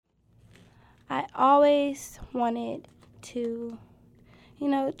I always wanted to,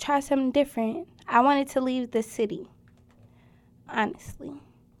 try something different. I wanted to leave the city, honestly.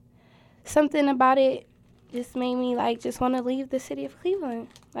 Something about it just made me, just want to leave the city of Cleveland.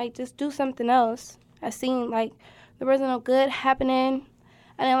 Just do something else. I seen, there wasn't no good happening.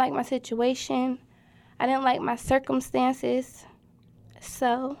 I didn't like my situation. I didn't like my circumstances.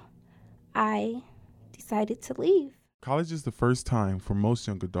 So I decided to leave. College is the first time for most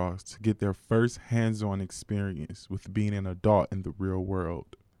young adults to get their first hands-on experience with being an adult in the real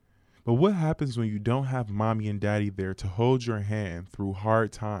world. But what happens when you don't have mommy and daddy there to hold your hand through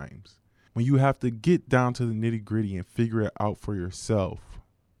hard times? When you have to get down to the nitty-gritty and figure it out for yourself?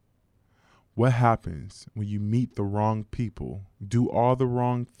 What happens when you meet the wrong people, do all the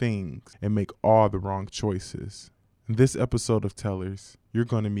wrong things, and make all the wrong choices? In this episode of Tellers, you're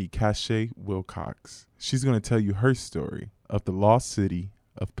going to meet Cache Wilcox. She's going to tell you her story of the lost city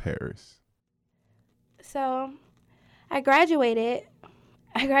of Paris. So, I graduated.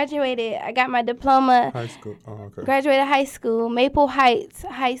 I got my diploma. High school. Oh, okay. Graduated high school, Maple Heights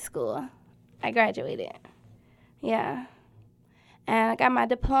High School. I graduated. Yeah. And I got my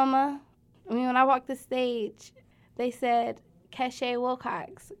diploma. When I walked the stage, they said, Cache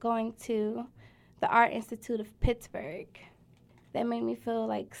Wilcox going to the Art Institute of Pittsburgh. That made me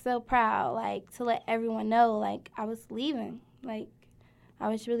feel so proud, to let everyone know I was leaving, I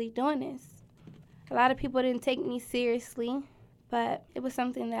was really doing this. A lot of people didn't take me seriously, but it was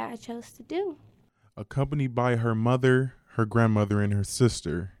something that I chose to do. Accompanied by her mother, her grandmother, and her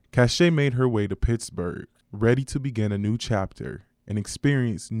sister, Cache made her way to Pittsburgh, ready to begin a new chapter and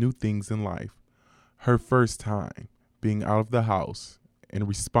experience new things in life. Her first time being out of the house and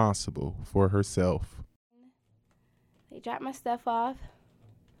responsible for herself. They dropped my stuff off,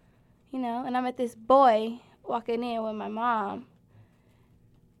 and I met this boy walking in with my mom,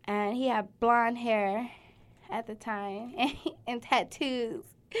 and he had blonde hair at the time and tattoos,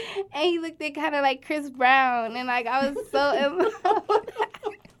 and he looked kind of like Chris Brown, and I was so in love with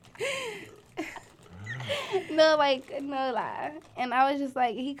that. No lie. And I was just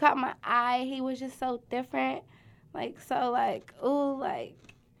he caught my eye. He was just so different,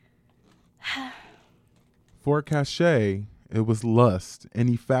 For Cache, it was lust and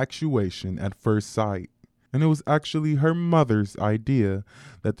infatuation at first sight. And it was actually her mother's idea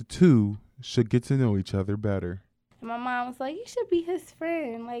that the two should get to know each other better. And my mom was like, you should be his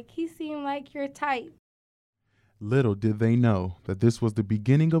friend. He seemed like your type. Little did they know that this was the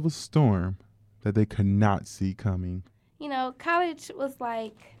beginning of a storm that they could not see coming. College was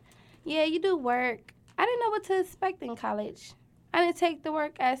yeah, you do work. I didn't know what to expect in college. I didn't take the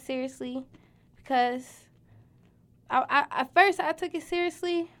work as seriously because at first I took it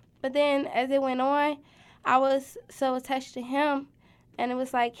seriously, but then as it went on, I was so attached to him, and it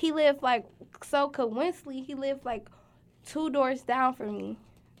was he lived so coincidentally, he lived 2 doors down from me,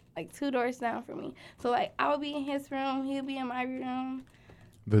 2 doors down from me. So I would be in his room, he would be in my room.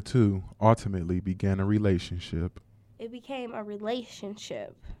 The two ultimately began a relationship. It became a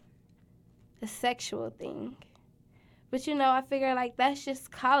relationship, a sexual thing. But I figure that's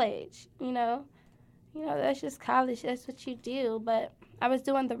just college, that's just college. That's what you do. But I was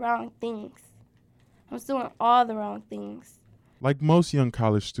doing the wrong things. I was doing all the wrong things. Like most young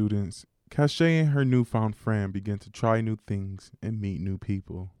college students, Cache and her newfound friend began to try new things and meet new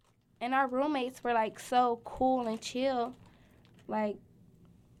people. And our roommates were so cool and chill.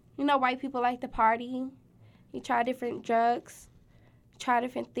 White people like to party. You try different drugs, try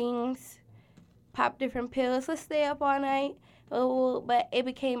different things, pop different pills. Let's stay up all night. Oh, but it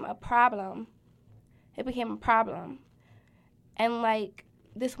became a problem. And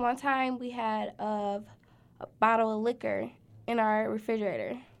this one time we had a bottle of liquor in our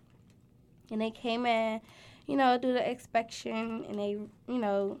refrigerator. And they came in, do the inspection, and they,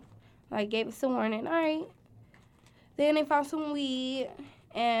 gave us a warning. All right. Then they found some weed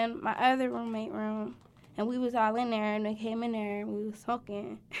in my other roommate room. And we was all in there, and they came in there, and we was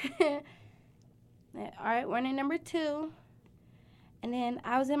smoking. All right, warning number 2. And then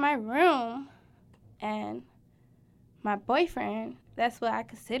I was in my room, and my boyfriend, that's what I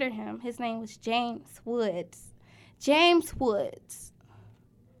considered him, his name was James Woods. James Woods.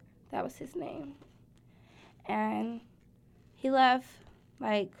 That was his name. And he left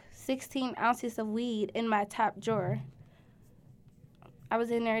 16 ounces of weed in my top drawer. I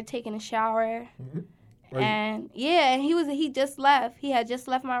was in there taking a shower. Mm-hmm. And he just left. He had just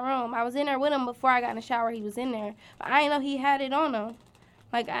left my room. I was in there with him before I got in the shower. He was in there. But I didn't know he had it on him.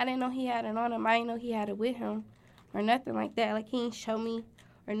 I didn't know he had it on him. I didn't know he had it with him or nothing like that. He didn't show me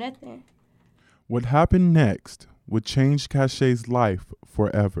or nothing. What happened next would change Cache's life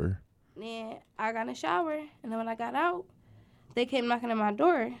forever. And then I got in the shower, and then when I got out, they came knocking at my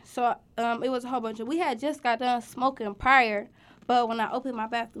door. So it was a whole bunch of, we had just got done smoking prior, but when I opened my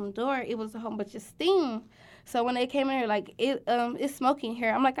bathroom door, it was a whole bunch of steam. So when they came in here, like, it's smoking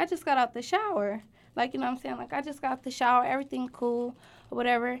here. I'm like, I just got out the shower. Like, you know what I'm saying? Like, I just got out the shower, everything cool, or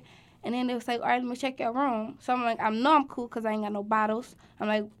whatever. And then they was like, all right, let me check your room. So I'm like, I know I'm cool because I ain't got no bottles. I'm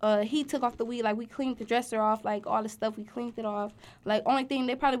like, he took off the weed. Like, we cleaned the dresser off. Like, all the stuff, we cleaned it off. Like, only thing,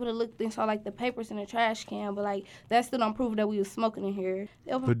 they probably would have looked and saw, like, the papers in the trash can. But, like, that still don't prove that we was smoking in here.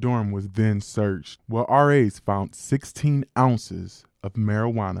 The dorm was then searched, where RAs found 16 ounces of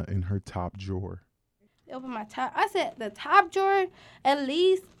marijuana in her top drawer. They opened my top. I said, the top drawer, at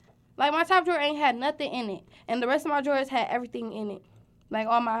least, like, my top drawer ain't had nothing in it. And the rest of my drawers had everything in it. Like,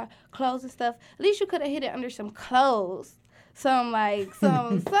 all my clothes and stuff. At least you could have hid it under some clothes. Something hid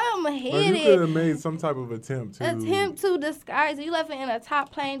You it. could have made some type of attempt to disguise it. You left it in a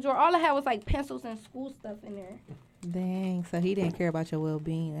top plain drawer. All I had was, like, pencils and school stuff in there. Dang, so he didn't care about your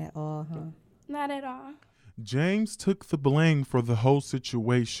well-being at all, huh? Not at all. James took the blame for the whole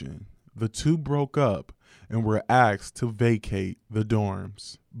situation. The two broke up and were asked to vacate the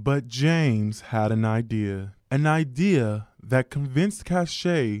dorms. But James had an idea that convinced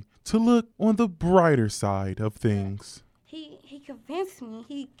Cache to look on the brighter side of things. He convinced me.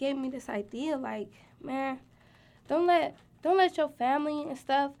 He gave me this idea, like, man, don't let your family and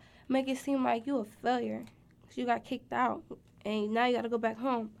stuff make it seem like you a failure. 'Cause you got kicked out and now you got to go back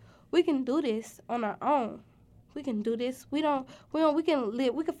home. We can do this on our own. We can do this. We can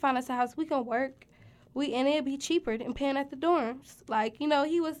live. We can find us a house. We can work. And it'd be cheaper than paying at the dorms. Like, you know,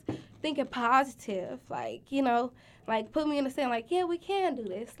 he was thinking positive. Like, you know, like, put me in the stand, like, yeah, we can do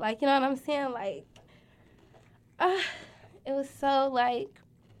this. Like, you know what I'm saying? Like, it was so, like,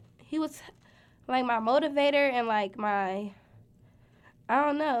 he was, like, my motivator and, like, I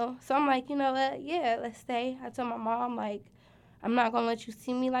don't know. So I'm like, you know what? Yeah, let's stay. I told my mom, like, I'm not going to let you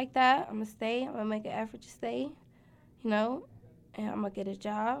see me like that. I'm going to stay. I'm going to make an effort to stay, you know, and I'm going to get a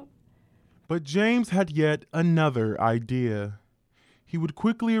job. But James had yet another idea. He would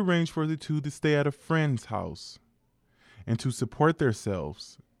quickly arrange for the two to stay at a friend's house. And to support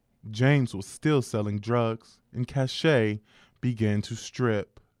themselves, James was still selling drugs, and Cache began to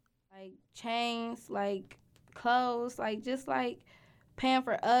strip. Like chains, like clothes, like just like paying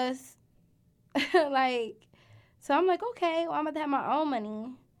for us. Like, so I'm like, okay, well, I'm about to have my own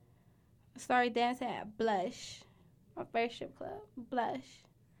money. I started dancing at Blush, my first strip club, Blush.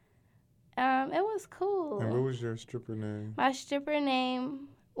 It was cool. And what was your stripper name? My stripper name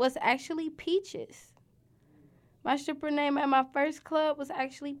was actually Peaches. My stripper name at my first club was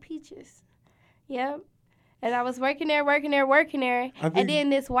actually Peaches. Yep. And I was working there. And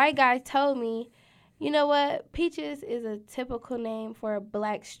then this white guy told me, you know what? Peaches is a typical name for a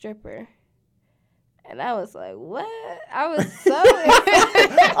black stripper. And I was like, what? I was so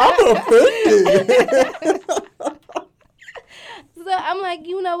I'm offended. So I'm like,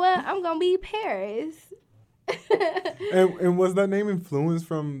 you know what? I'm going to be Paris. And was that name influenced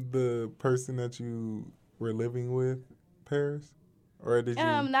from the person that you were living with, Paris? Or did you?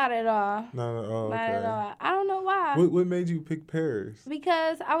 Not at all. Not at all. Not okay. at all. I don't know why. What made you pick Paris?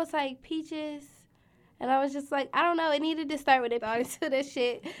 Because I was like, Peaches. And I was just like, I don't know. It needed to start with it. Thought into this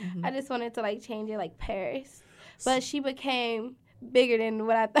shit. Mm-hmm. I just wanted to like change it like Paris. But she became bigger than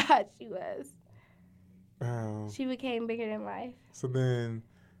what I thought she was. Wow. She became bigger than life. So then,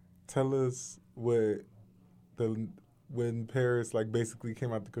 tell us when Paris like basically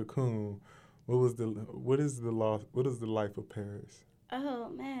came out the cocoon. What is the life of Paris? Oh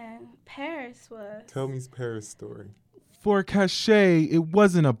man, Paris was. Tell me Paris' story. For Cache, it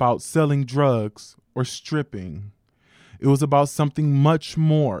wasn't about selling drugs or stripping. It was about something much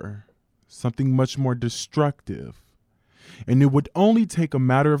more destructive. And it would only take a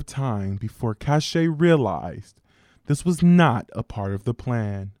matter of time before Cache realized this was not a part of the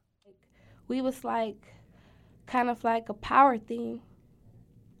plan. We was like, kind of like a power thing.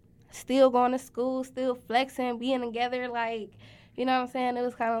 Still going to school, still flexing, being together, like, you know what I'm saying? It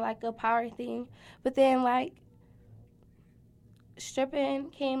was kind of like a power thing. But then, like, stripping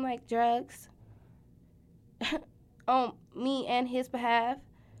came like drugs on me and his behalf,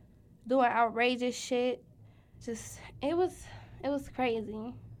 doing outrageous shit. Just, it was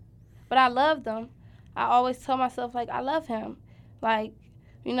crazy. But I loved him. I always tell myself, like, I love him. Like,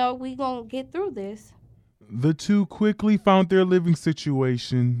 you know, we gonna get through this. The two quickly found their living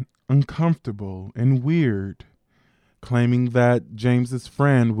situation uncomfortable and weird, claiming that James's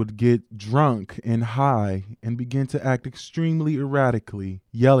friend would get drunk and high and begin to act extremely erratically,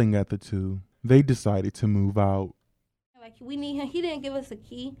 yelling at the two. They decided to move out. Like we need him. He didn't give us a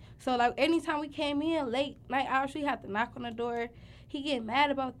key, so like anytime we came in late night hours, we had to knock on the door. He get mad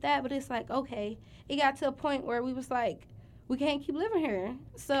about that, but it's like okay. It got to a point where we was like, we can't keep living here.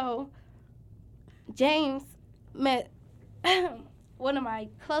 So James met one of my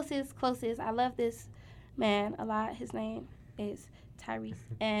closest. I love this man a lot. His name is Tyrese,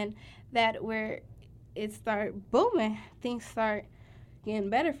 and that where it start booming, things start getting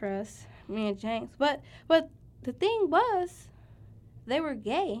better for us, me and James. But the thing was, they were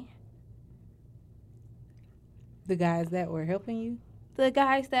gay. The guys that were helping you? The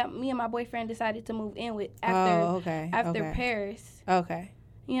guys that me and my boyfriend decided to move in with after Paris. Okay.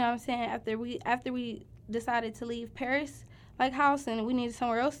 You know what I'm saying? After we decided to leave Paris like house and we needed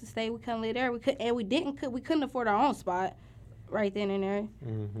somewhere else to stay, we couldn't live there. We couldn't afford our own spot right then and there.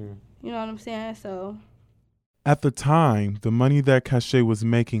 Mm-hmm. You know what I'm saying? So At the time, the money that Cachet was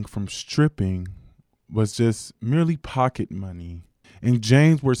making from stripping was just merely pocket money. And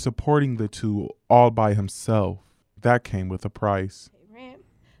James were supporting the two all by himself. That came with a price. rent.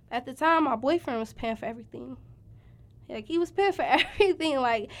 At the time, my boyfriend was paying for everything. Like he was paying for everything.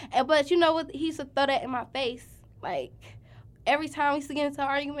 But you know what? He used to throw that in my face. Like every time we used to get into an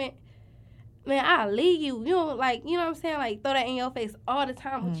argument, man, I'll leave you. You know, like you know what I'm saying? Like throw that in your face all the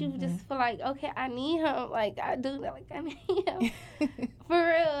time. But you just feel like, okay, I need him. Like I do that. Like I need him. For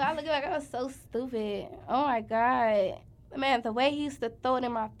real, I look like I was so stupid. Oh my God, man, the way he used to throw it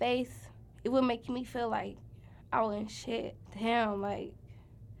in my face, it would make me feel like I wasn't shit. Damn, like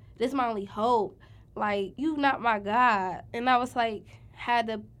this is my only hope. Like you not my God. And I was like had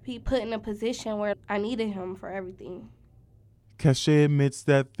to be put in a position where I needed him for everything. Cachet admits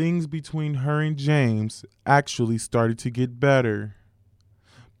that things between her and James actually started to get better.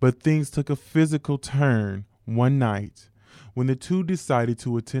 But things took a physical turn one night when the two decided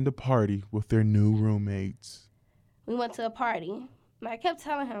to attend a party with their new roommates. We went to a party. And I kept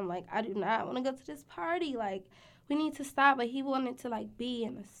telling him, like, I do not want to go to this party. Like, we need to stop. But he wanted to, like, be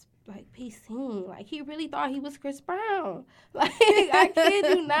in a, like, be seen. Like, he really thought he was Chris Brown. Like, I kid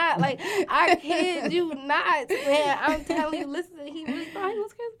you not. Like, I kid you not. Man, I'm telling you, listen, he really thought he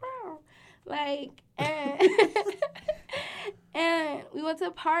was Chris Brown. Like, and we went to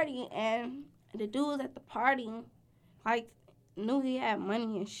a party, and the dudes at the party, like, knew he had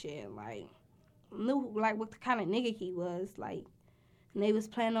money and shit. Like, knew, like, what the kind of nigga he was. Like, and they was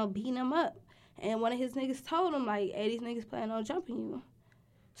planning on beating him up. And one of his niggas told him, like, hey, these niggas planning on jumping you.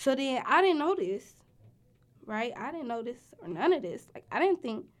 So then I didn't know this, right? I didn't know this or none of this. Like, I didn't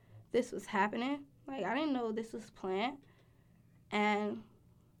think this was happening. Like, I didn't know this was planned. And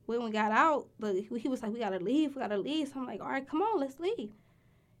when we got out, he was like, we gotta leave. So I'm like, all right, come on, let's leave.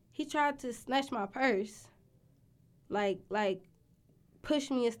 He tried to snatch my purse. Like, push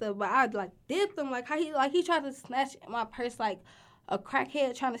me and stuff, but I, like, dipped him. Like, he tried to snatch my purse like a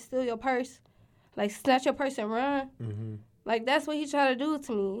crackhead trying to steal your purse. Like, snatch your purse and run. Mm-hmm. Like, that's what he tried to do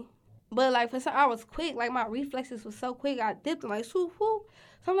to me. But, like, for some, I was quick. Like, my reflexes was so quick. I dipped him, like, swoop, whoop.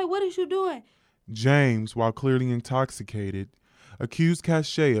 So I'm like, what is you doing? James, while clearly intoxicated, accused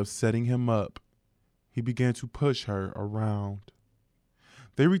Cachet of setting him up. He began to push her around.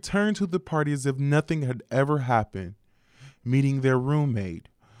 They returned to the party as if nothing had ever happened, meeting their roommate,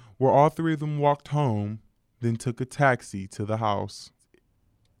 where all three of them walked home, then took a taxi to the house.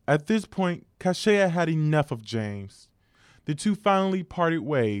 At this point, Cachet had had enough of James. The two finally parted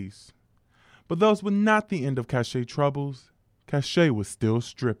ways. But those were not the end of Cachet troubles. Cachet was still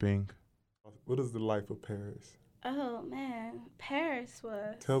stripping. What is the life of Paris? Oh, man. Paris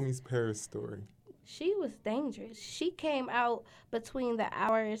was... Tell me Paris' story. She was dangerous. She came out between the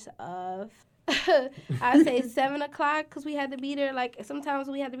hours of... I'd say 7 o'clock because we had to be there. Like, sometimes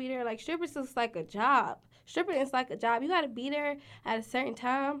we had to be there. Like, strippers is like a job. Stripping is like a job. You got to be there at a certain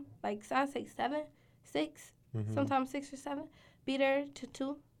time. Like, so I'd say 7, 6, sometimes 6 or 7. Be there to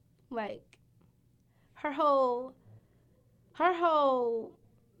 2. Like, her whole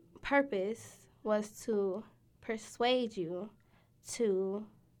purpose was to persuade you to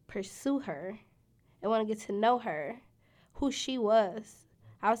pursue her and want to get to know her, who she was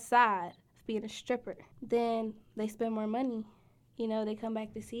outside being a stripper. Then they spend more money. You know, they come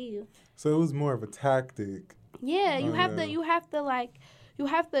back to see you. So it was more of a tactic. Yeah, you have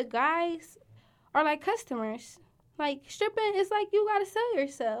to guys are like customers. Like stripping is like you gotta sell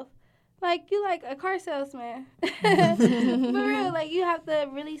yourself. Like you like a car salesman. For real, like you have to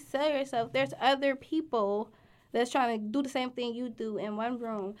really sell yourself. There's other people that's trying to do the same thing you do in one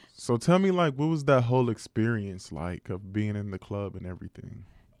room. So tell me, like, what was that whole experience like of being in the club and everything?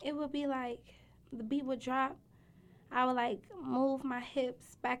 It would be like the beat would drop. I would like move my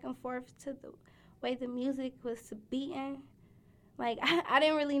hips back and forth to the way the music was beating. Like, I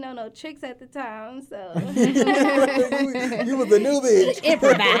didn't really know no tricks at the time, so. You was a new bitch.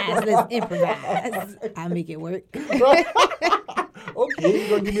 Improvise. Let's improvise. I make it work. Okay, you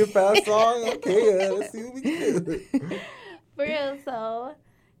gonna give me a fast song? Okay, let's see what we can do. For real, so,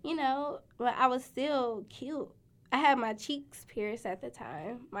 you know, but I was still cute. I had my cheeks pierced at the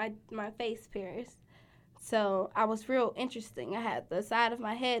time, my face pierced. So I was real interesting. I had the side of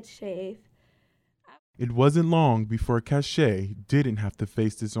my head shaved. It wasn't long before Cachet didn't have to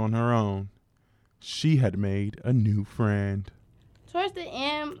face this on her own. She had made a new friend. Towards the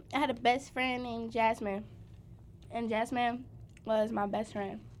end, I had a best friend named Jasmine. And Jasmine was my best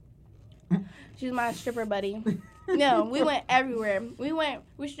friend. She was my stripper buddy. No, we went everywhere.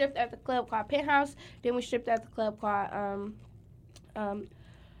 We stripped at the club called Penthouse. Then we stripped at the club called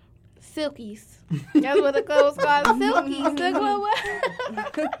Silkies. That's what the club was called, Silkies. The club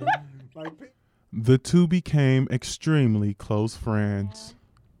was. The two became extremely close friends.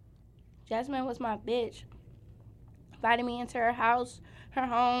 Jasmine was my bitch. Invited me into her house, her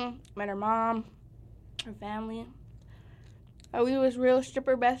home, met her mom, her family. And we was real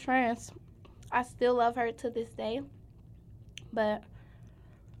stripper best friends. I still love her to this day. But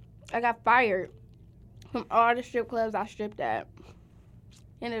I got fired from all the strip clubs I stripped at.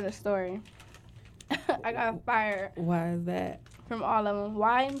 End of the story. I got fired. Why is that? From all of them.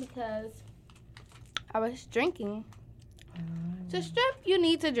 Why? Because I was drinking. To strip, you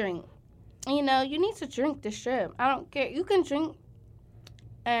need to drink. You know, you need to drink to strip. I don't care. You can drink.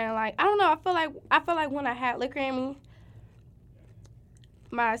 And, like, I don't know. I feel like when I had liquor in me,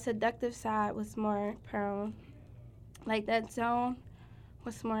 my seductive side was more prone. Like, that zone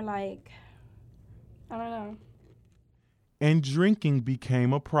was more like, I don't know. And drinking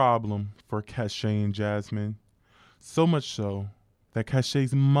became a problem for Cachet and Jasmine. So much so that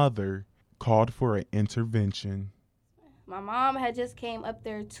Cachet's mother called for an intervention. My mom had just came up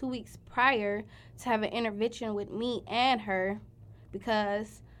there 2 weeks prior to have an intervention with me and her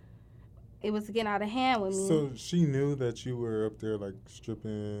because it was getting out of hand with me. So she knew that you were up there like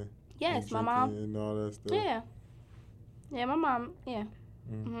stripping. Yes, and my mom. drinking and all that stuff. Yeah, my mom. Yeah.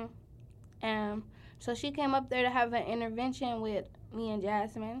 So she came up there to have an intervention with me and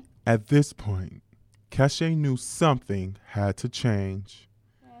Jasmine. At this point, Cachet knew something had to change.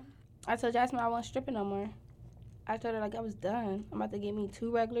 I told Jasmine I wasn't stripping no more. I told her, like, I was done. I'm about to get me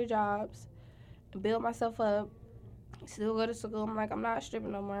 2 regular jobs, build myself up, still go to school. I'm like, I'm not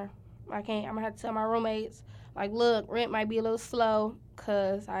stripping no more. I can't. I'm going to have to tell my roommates, like, look, rent might be a little slow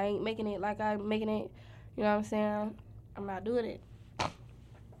because I ain't making it like I'm making it. You know what I'm saying? I'm not doing it.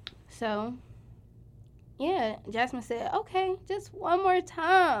 So, yeah, Jasmine said, okay, just one more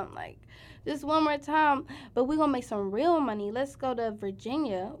time. Like, just one more time. But we're going to make some real money. Let's go to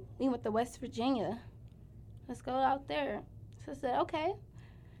Virginia. We went to West Virginia. Let's go out there. So I said, okay,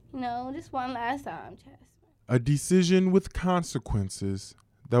 you know, just one last time, Jasmine. A decision with consequences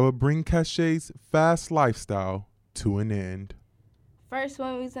that would bring Cachet's fast lifestyle to an end. First,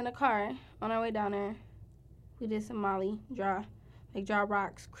 when we was in the car on our way down there, we did some Molly, draw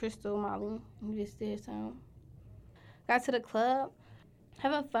rocks, crystal Molly. We just did some. Got to the club,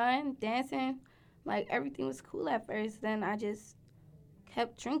 having fun, dancing. Like, everything was cool at first. Then I just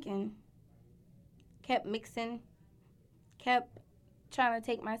kept drinking, kept mixing, kept trying to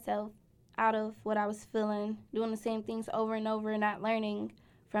take myself out of what I was feeling, doing the same things over and over, not learning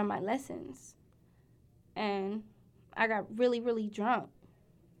from my lessons. And I got really, really drunk.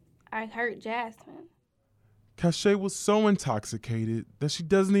 I hurt Jasmine. Cachet was so intoxicated that she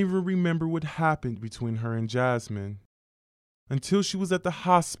doesn't even remember what happened between her and Jasmine until she was at the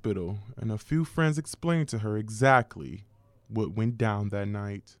hospital and a few friends explained to her exactly what went down that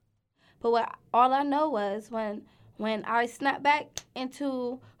night. But all I know was when I snapped back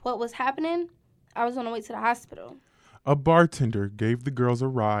into what was happening, I was on the way to the hospital. A bartender gave the girls a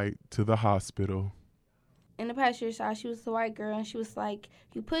ride to the hospital. In the passenger side, she was the white girl, and she was like,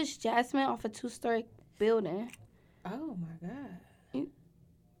 you pushed Jasmine off a 2-story building. Oh, my God.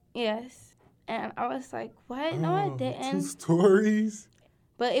 Yes. And I was like, what? No, I didn't. 2 stories?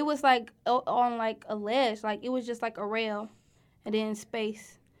 But it was like on like a ledge. Like, it was just like a rail and then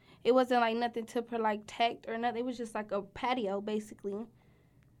space. It wasn't like nothing to protect or nothing. It was just like a patio, basically.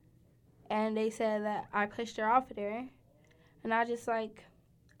 And they said that I pushed her off of there. And I just like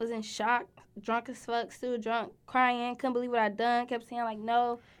was in shock, drunk as fuck, still drunk, crying, couldn't believe what I'd done, kept saying like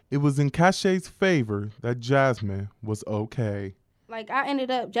no. It was in Cachet's favor that Jasmine was okay. Like,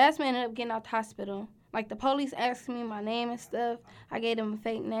 Jasmine ended up getting out the hospital. Like, the police asked me my name and stuff. I gave them a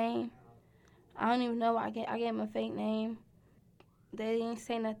fake name. I don't even know why I gave them a fake name. They didn't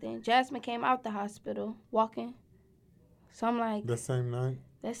say nothing. Jasmine came out the hospital walking. So I'm like, The same night?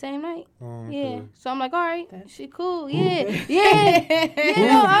 that same night. Oh, Yeah. okay. So I'm like, all right, That's- she cool. Yeah. Yeah.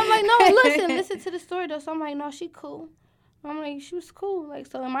 No, I'm like, no, listen to the story though. So I'm like, no, she cool. I'm like, she was cool. Like,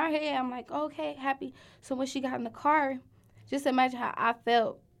 so in my head, I'm like, okay, happy. So when she got in the car, just imagine how I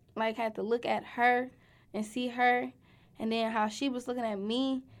felt. Like, had to look at her and see her, and then how she was looking at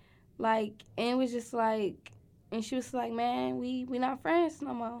me. Like, and it was just like, and she was like, man, we not friends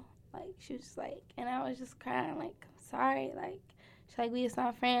no more. Like, she was just like, and I was just crying, like, I'm sorry. Like, she's like, we just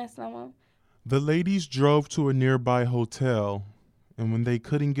not friends no more. The ladies drove to a nearby hotel, and when they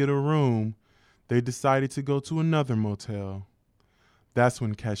couldn't get a room, they decided to go to another motel. That's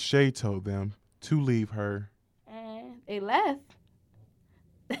when Cachet told them to leave her. And they left.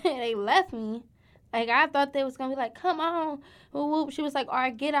 They left me. Like, I thought they was going to be like, come on. Whoop, whoop. She was like, all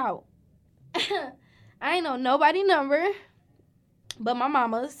right, get out. I ain't know nobody number but my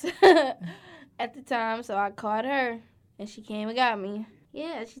mama's at the time. So I called her, and she came and got me.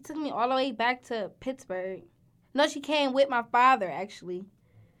 Yeah, she took me all the way back to Pittsburgh. No, she came with my father, actually.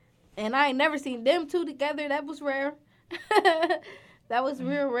 And I ain't never seen them two together. That was rare. That was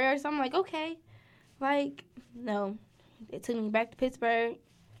real rare. So I'm like, okay. Like, no. They took me back to Pittsburgh.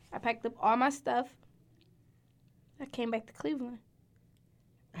 I packed up all my stuff. I came back to Cleveland.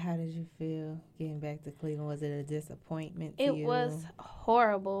 How did you feel getting back to Cleveland? Was it a disappointment to It you? was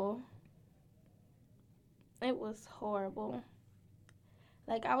horrible. It was horrible.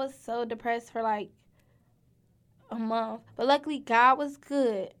 Like, I was so depressed for like a month. But luckily, God was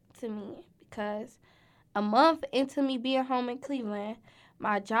good to me because a month into me being home in Cleveland,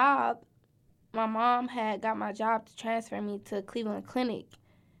 my mom had got my job to transfer me to Cleveland Clinic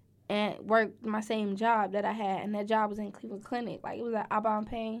and work my same job that I had. And that job was in Cleveland Clinic. Like, it was at Aubon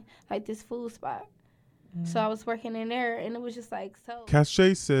Payne, like this food spot. So I was working in there, and it was just like so.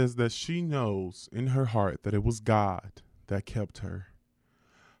 Cachet says that she knows in her heart that it was God that kept her,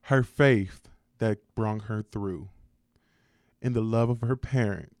 her faith that brought her through, and the love of her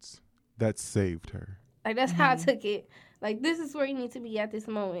parents that saved her. Like, that's how I took it. Like, this is where you need to be at this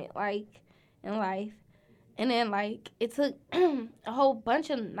moment, like, in life. And then, like, it took a whole bunch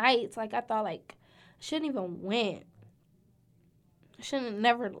of nights. Like, I thought, like, I shouldn't even went. I shouldn't have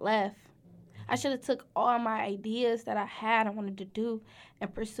never left. I should have took all my ideas that I had and wanted to do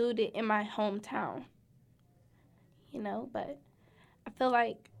and pursued it in my hometown. You know, but I feel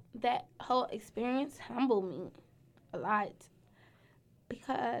like that whole experience humbled me a lot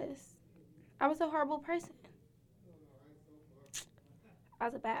because I was a horrible person. I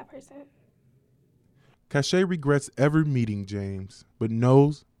was a bad person. Cachet regrets ever meeting James, but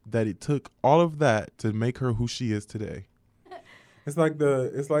knows that it took all of that to make her who she is today. It's like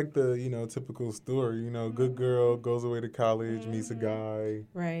the typical story. Good girl goes away to college, meets a guy,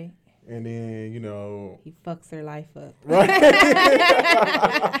 Right. and then He fucks her life up. right.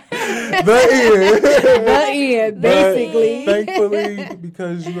 The end, basically. But thankfully,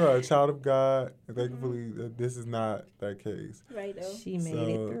 because you are a child of God, thankfully this is not that case. Right, though. She made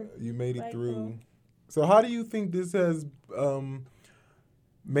it through. You made it Right, through. though. So how do you think this has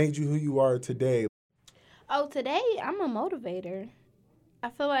made you who you are today? Oh, today I'm a motivator. I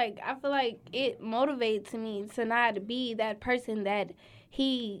feel like it motivates me to not be that person that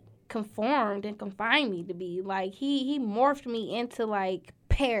he conformed and confined me to be. Like, he morphed me into like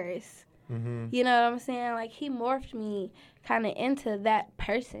Paris. Mm-hmm. You know what I'm saying? Like, he morphed me kind of into that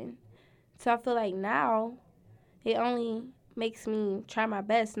person. So I feel like now it only makes me try my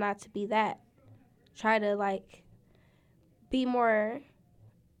best not to be that. Try to like be more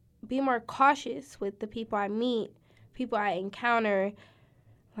cautious with the people I meet, people I encounter.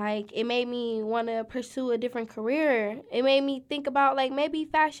 Like, it made me want to pursue a different career. It made me think about, like, maybe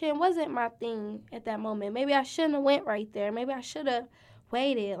fashion wasn't my thing at that moment. Maybe I shouldn't have went right there. Maybe I should have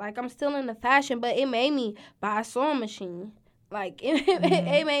waited. Like, I'm still into fashion, but it made me buy a sewing machine. Like,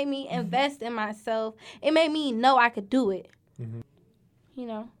 it made me invest in myself. It made me know I could do it. Mm-hmm. You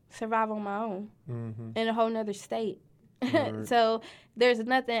know, survive on my own Mm-hmm. in a whole nother state. Right. So there's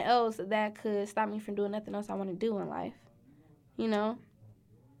nothing else that could stop me from doing nothing else I want to do in life. You know?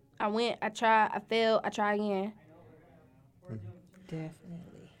 I went, I tried, I failed, I try again.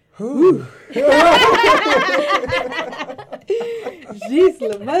 Definitely. Whew.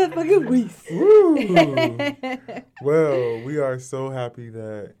 Gisela motherfucking Weiss. Woo. Well, we are so happy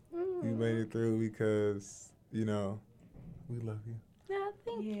that you made it through because, we love you. No,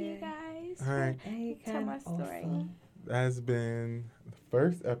 thank you Yeah. guys. All right. Tell my story. Awesome. That has been the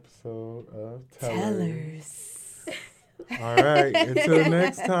first episode of Tellers. All right. Until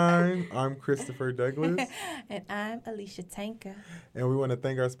next time, I'm Christopher Douglas. And I'm Alisha Tanka. And we want to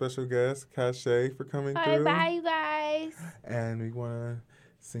thank our special guest, Cache, for coming through. Bye, you guys. And we want to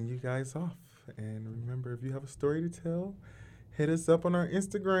send you guys off. And remember, if you have a story to tell, hit us up on our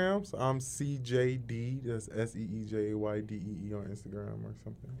Instagram. So I'm CJD, that's SEEJAYDEE on Instagram or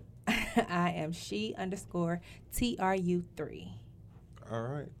something. I am she_TRU3. All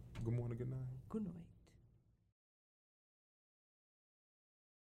right. Good morning, good night. Good night.